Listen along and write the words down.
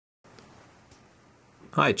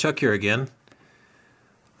Hi, Chuck here again.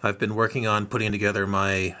 I've been working on putting together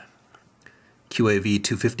my QAV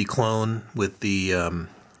 250 clone with the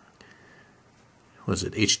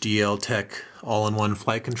HGL Tech all-in-one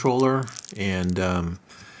flight controller and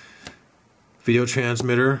video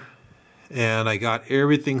transmitter, and I got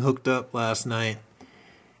everything hooked up last night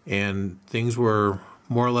and things were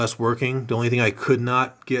more or less working. The only thing I could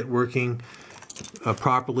not get working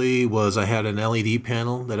properly was I had an LED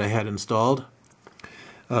panel that I had installed.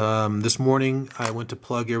 This morning I went to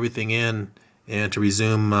plug everything in and to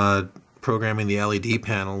resume programming the LED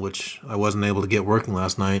panel, which I wasn't able to get working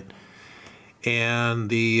last night, and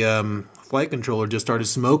the flight controller just started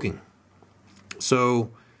smoking.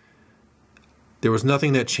 So there was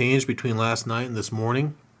nothing that changed between last night and this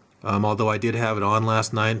morning, although I did have it on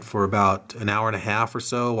last night for about an hour and a half or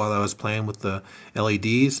so while I was playing with the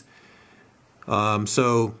LEDs.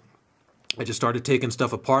 So I just started taking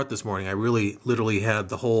stuff apart this morning. I literally had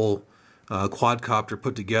the whole quadcopter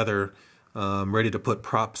put together, ready to put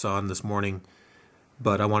props on this morning,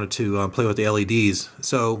 but I wanted to play with the LEDs.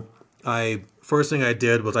 So first thing I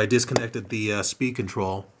did was I disconnected the speed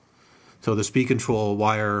control. So the speed control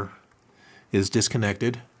wire is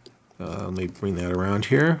disconnected. Let me bring that around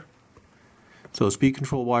here. So the speed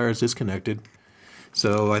control wire is disconnected.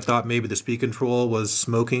 So I thought maybe the speed control was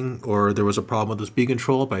smoking or there was a problem with the speed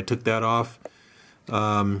control, but I took that off.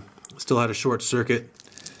 Still had a short circuit.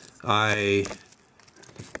 I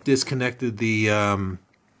disconnected the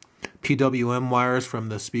PWM wires from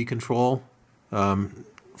the speed control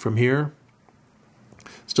from here.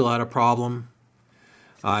 Still had a problem.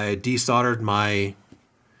 I desoldered my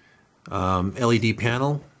LED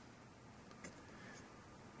panel,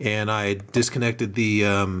 and I disconnected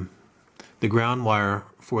the ground wire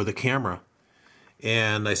for the camera,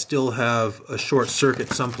 and I still have a short circuit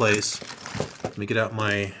someplace. Let me get out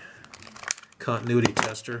my continuity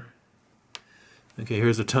tester. Okay,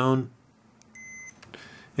 here's a tone,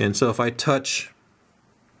 and so if I touch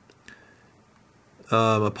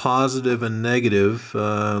a positive and negative,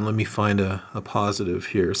 let me find a positive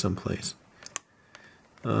here someplace.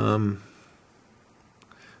 Well,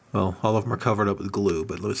 all of them are covered up with glue,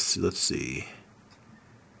 but let's see.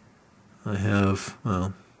 I have,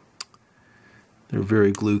 well, they're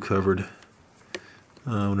very glue covered.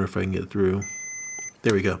 I wonder if I can get through.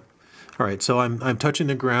 There we go. All right, so I'm touching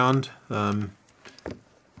the ground.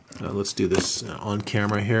 Let's do this on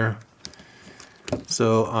camera here.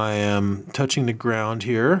 So I am touching the ground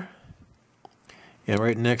here, and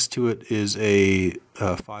right next to it is a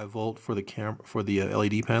 5-volt for the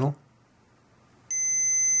LED panel.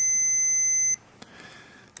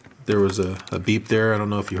 There was a beep there. I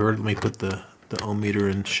don't know if you heard it. Let me put the ohm meter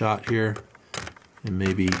in shot here, and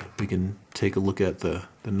maybe we can take a look at the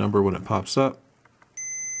number when it pops up.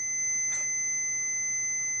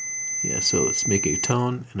 Yeah, so let's make a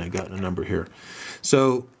tone, and I got a number here.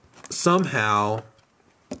 So somehow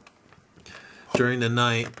during the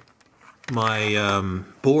night my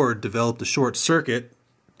board developed a short circuit,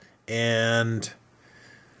 and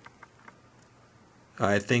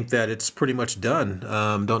I think that it's pretty much done.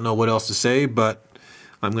 Don't know what else to say, but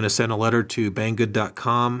I'm going to send a letter to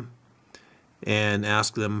banggood.com and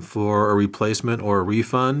ask them for a replacement or a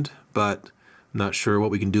refund, but I'm not sure what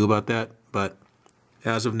we can do about that. But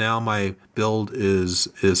as of now, my build is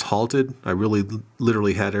halted. I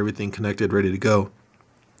literally had everything connected, ready to go,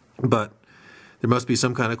 but there must be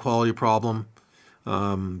some kind of quality problem.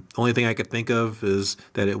 Only thing I could think of is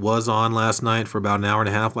that it was on last night for about an hour and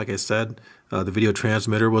a half. Like I said, the video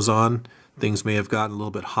transmitter was on. Things may have gotten a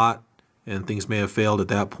little bit hot, and things may have failed at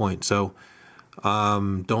that point. So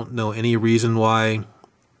don't know any reason why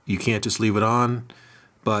you can't just leave it on,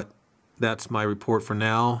 but that's my report for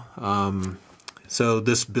now. So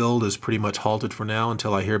this build is pretty much halted for now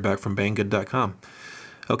until I hear back from banggood.com.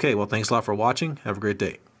 Okay, well, thanks a lot for watching. Have a great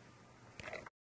day.